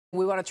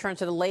We want to turn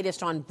to the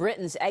latest on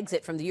Britain's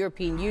exit from the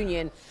European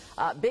Union.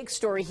 Big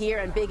story here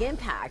and big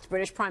impact.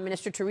 British Prime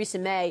Minister Theresa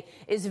May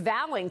is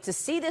vowing to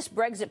see this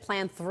Brexit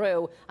plan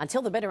through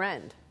until the bitter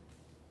end.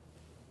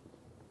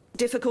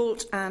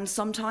 Difficult and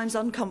sometimes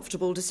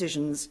uncomfortable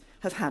decisions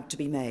have had to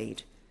be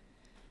made.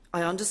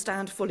 I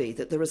understand fully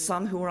that there are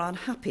some who are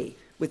unhappy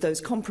with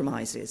those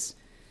compromises.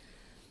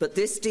 But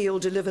this deal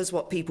delivers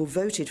what people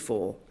voted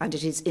for, and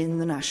it is in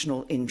the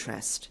national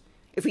interest.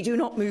 If we do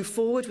not move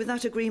forward with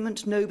that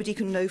agreement, nobody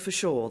can know for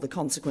sure the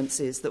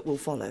consequences that will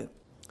follow.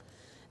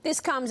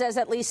 This comes as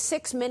at least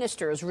 6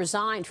 ministers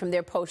resigned from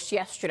their posts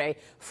yesterday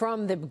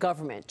from the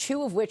government,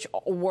 2 of which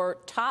were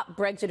top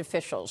Brexit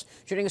officials.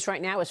 Joining us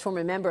right now is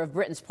former member of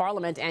Britain's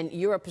Parliament and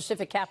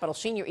Euro-Pacific Capital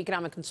senior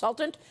economic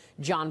consultant,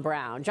 John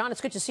Browne. John, it's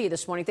good to see you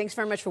this morning. Thanks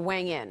very much for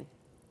weighing in.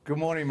 Good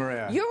morning,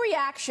 Maria. Your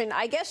reaction,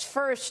 I guess,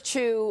 first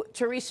to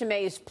Theresa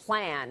May's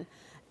plan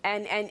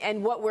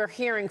and what we're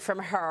hearing from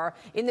her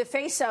in the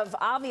face of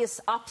obvious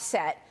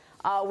upset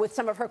with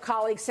some of her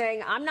colleagues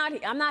saying, I'm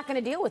not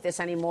going to deal with this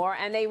anymore,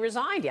 and they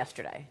resigned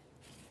yesterday.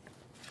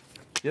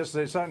 Yes,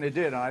 they certainly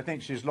did, and I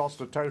think she's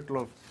lost a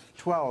total of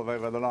 12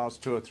 over the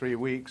last 2 or 3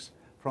 weeks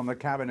from the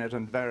cabinet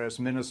and various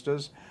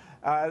ministers.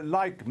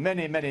 Like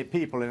many, many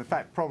people, in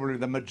fact, probably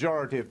the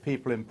majority of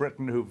people in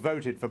Britain who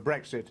voted for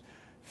Brexit,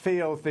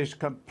 feel this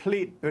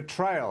complete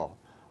betrayal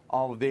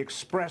of the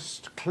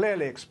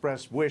clearly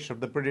expressed wish of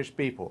the British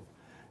people,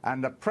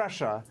 and the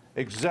pressure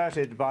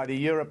exerted by the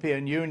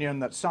European Union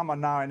that some are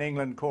now in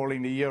England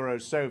calling the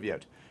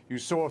Euro-Soviet. You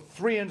saw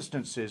 3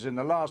 instances in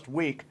the last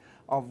week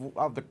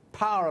of the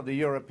power of the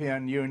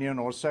European Union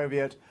or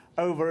Soviet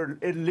over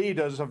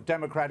leaders of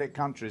democratic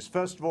countries.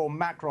 First of all,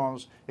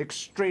 Macron's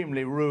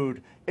extremely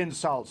rude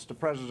insults to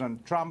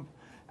President Trump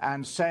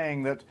and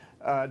saying that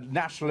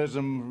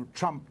nationalism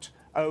trumped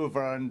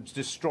over and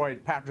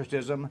destroyed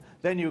patriotism.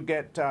 Then you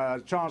get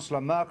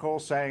Chancellor Merkel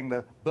saying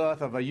the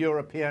birth of a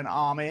European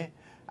army.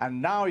 And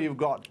now you've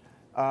got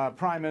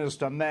Prime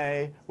Minister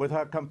May with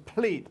her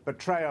complete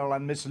betrayal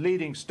and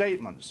misleading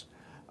statements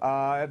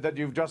that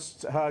you've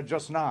just heard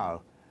just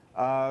now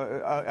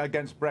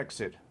against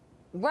Brexit.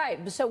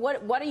 Right. So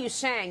what are you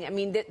saying? I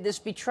mean, this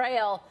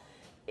betrayal,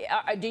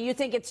 do you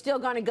think it's still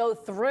going to go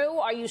through?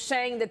 Are you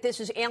saying that this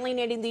is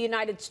alienating the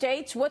United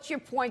States? What's your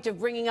point of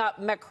bringing up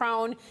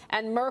Macron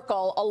and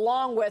Merkel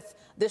along with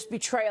this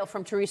betrayal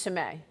from Theresa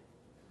May?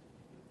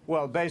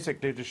 Well,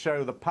 basically to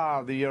show the power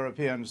of the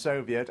European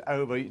Soviet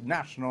over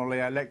nationally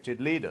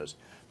elected leaders.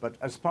 But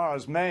as far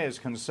as May is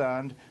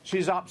concerned,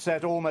 she's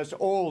upset almost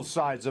all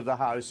sides of the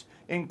House,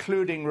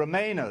 including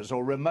Remainers,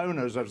 or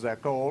Remoaners as they're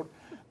called,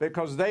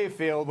 because they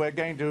feel we're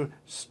going to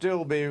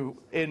still be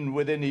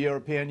within the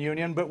European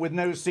Union, but with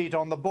no seat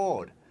on the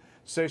board.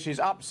 So she's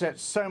upset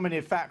so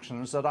many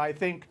factions that I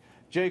think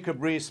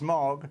Jacob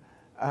Rees-Mogg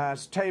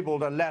has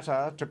tabled a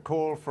letter to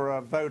call for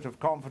a vote of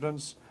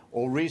confidence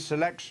or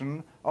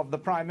reselection of the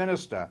Prime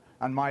Minister.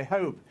 And my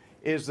hope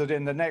is that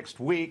in the next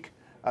week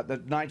at the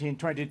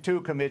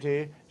 1922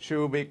 committee, she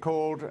will be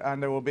called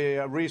and there will be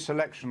a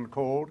reselection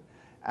called,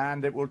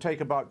 and it will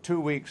take about 2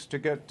 weeks to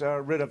get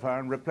rid of her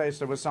and replace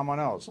her with someone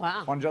else.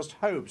 Wow. One just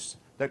hopes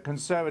that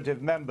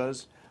Conservative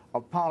members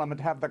of Parliament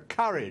have the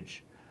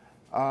courage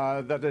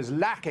that is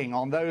lacking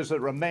on those that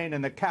remain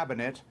in the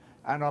cabinet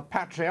and are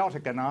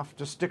patriotic enough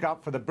to stick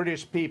up for the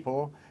British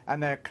people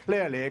and their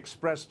clearly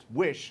expressed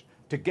wish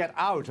to get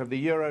out of the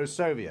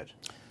Euro-Soviet.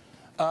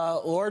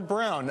 Lord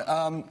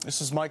Browne,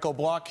 this is Michael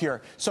Block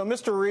here. So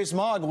Mr.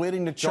 Rees-Mogg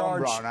leading the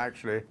charge... John Browne,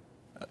 actually.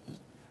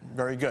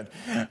 Very good.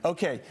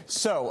 Okay,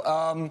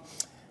 so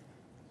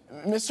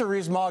Mr.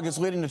 Rees-Mogg is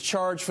leading the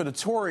charge for the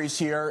Tories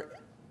here.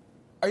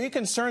 Are you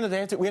concerned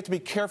that we have to be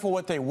careful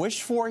what they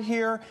wish for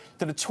here?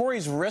 Do the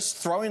Tories risk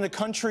throwing the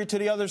country to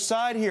the other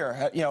side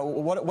here? You know,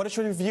 what is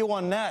your view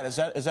on that?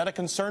 Is that a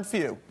concern for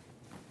you?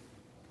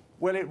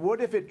 Well, it would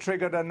if it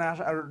triggered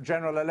a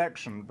general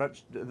election, but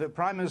the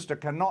Prime Minister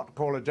cannot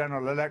call a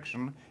general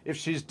election if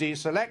she's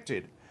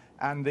deselected.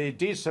 And the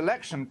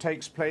deselection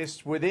takes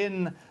place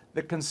within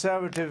the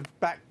Conservative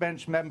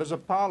backbench members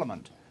of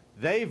Parliament.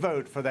 They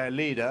vote for their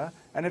leader,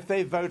 and if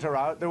they vote her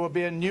out, there will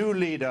be a new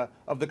leader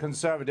of the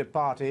Conservative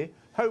Party,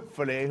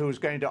 hopefully, who's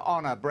going to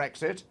honour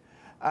Brexit,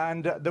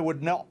 and there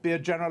would not be a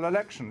general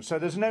election. So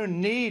there's no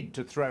need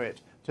to throw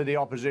it to the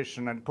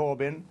opposition and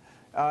Corbyn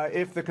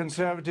if the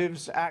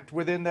Conservatives act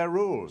within their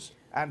rules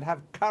and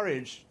have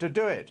courage to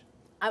do it.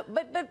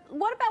 But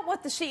what about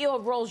what the CEO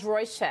of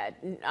Rolls-Royce said?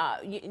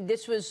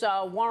 This was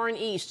Warren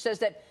East, says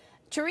that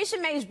Theresa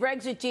May's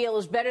Brexit deal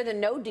is better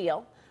than no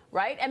deal,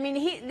 right? I mean,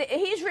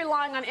 he's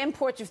relying on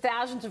imports of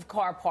thousands of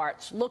car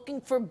parts, looking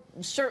for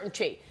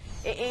certainty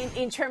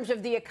in terms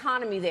of the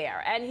economy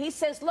there. And he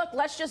says, look,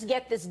 let's just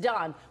get this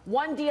done.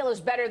 One deal is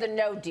better than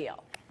no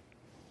deal.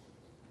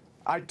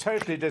 I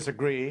totally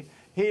disagree.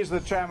 He's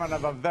the chairman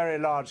of a very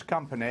large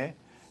company,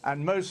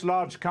 and most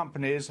large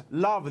companies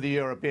love the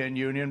European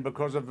Union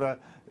because of the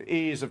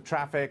ease of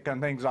traffic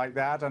and things like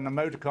that, and the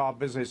motor car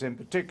business in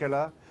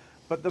particular.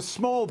 But the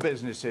small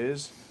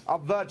businesses are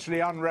virtually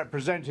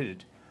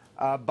unrepresented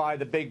by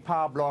the big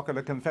power bloc of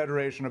the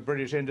Confederation of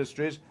British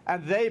Industries,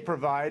 and they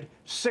provide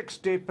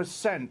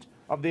 60%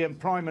 of the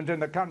employment in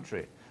the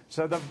country.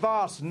 So the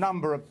vast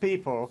number of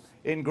people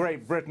in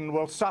Great Britain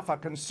will suffer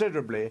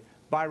considerably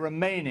by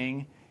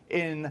remaining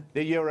in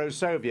the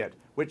Euro-Soviet,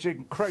 which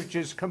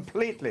encroaches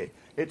completely.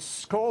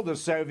 It's called the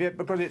Soviet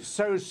because it's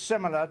so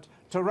similar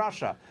to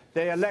Russia.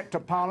 They elect a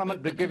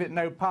parliament but give it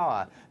no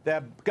power.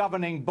 Their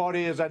governing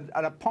body is an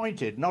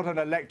appointed, not an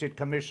elected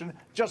commission,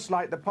 just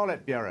like the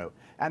Politburo.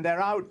 And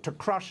they're out to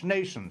crush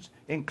nations,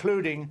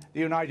 including the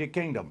United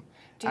Kingdom.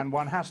 And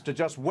one has to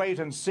just wait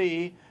and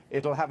see.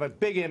 It'll have a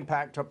big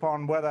impact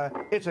upon whether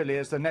Italy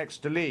is the next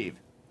to leave.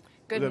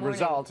 Good morning.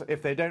 Result,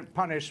 if they don't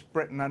punish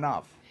Britain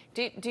enough.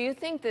 Do you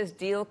think this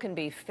deal can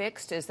be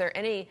fixed? Is there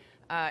any,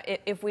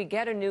 if we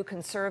get a new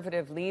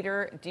Conservative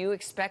leader, do you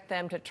expect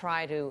them to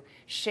try to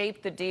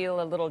shape the deal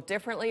a little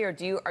differently, or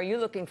are you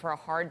looking for a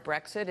hard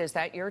Brexit? Is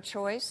that your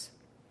choice?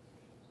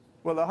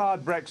 Well, the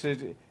hard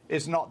Brexit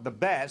is not the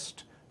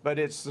best, but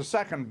it's the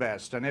second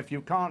best. And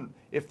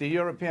if the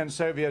European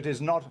Soviet is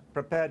not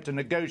prepared to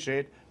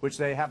negotiate, which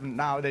they haven't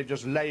now, they've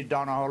just laid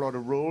down a whole lot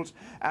of rules,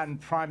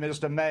 and Prime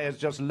Minister May has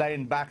just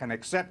lain back and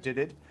accepted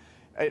it,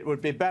 it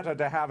would be better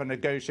to have a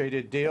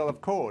negotiated deal,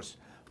 of course.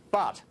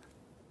 But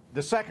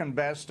the second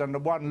best, and the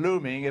one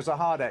looming, is a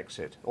hard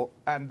exit.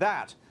 And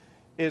that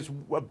is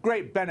a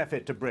great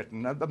benefit to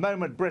Britain. At the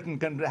moment, Britain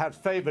can have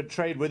favoured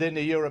trade within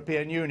the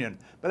European Union,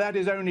 but that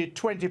is only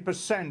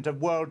 20%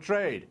 of world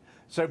trade.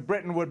 So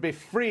Britain would be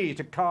free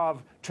to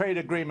carve trade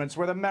agreements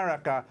with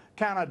America,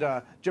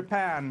 Canada,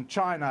 Japan,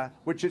 China,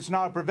 which it's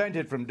now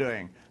prevented from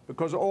doing,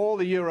 because all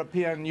the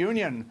European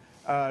Union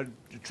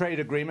trade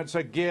agreements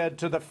are geared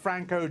to the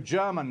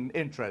Franco-German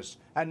interests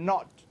and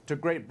not to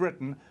Great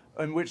Britain,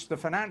 in which the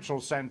financial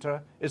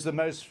centre is the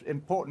most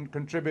important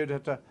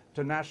contributor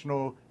to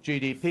national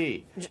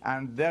GDP,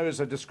 and those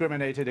are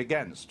discriminated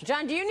against.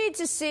 John, do you need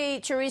to see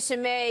Theresa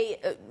May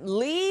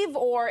leave,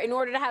 or in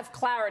order to have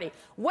clarity?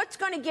 What's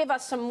going to give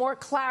us some more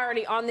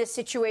clarity on this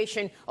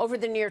situation over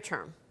the near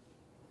term?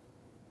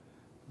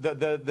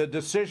 The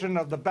decision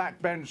of the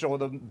backbench or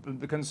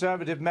the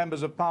Conservative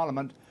members of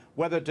Parliament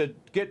whether to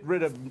get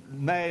rid of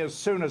May as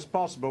soon as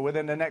possible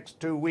within the next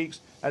 2 weeks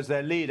as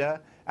their leader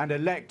and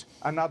elect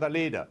another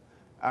leader,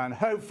 and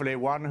hopefully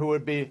one who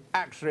would be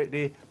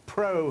actually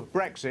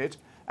pro-Brexit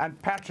and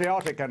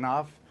patriotic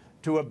enough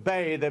to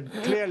obey the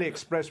clearly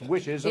expressed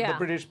wishes of the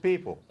British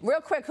people.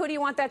 Real quick, who do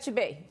you want that to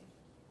be?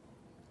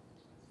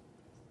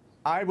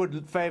 I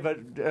would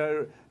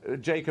favour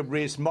Jacob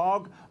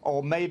Rees-Mogg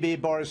or maybe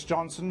Boris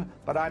Johnson,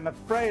 but I'm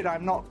afraid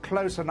I'm not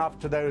close enough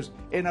to those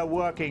inner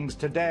workings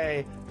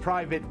today,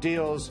 private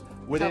deals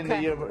within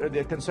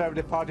the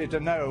Conservative Party, to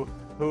know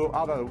who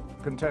other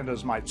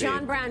contenders might be.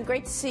 John Browne,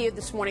 great to see you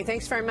this morning.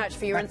 Thanks very much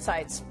for your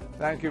insights.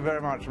 Thank you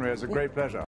very much, Maria. It's a great pleasure.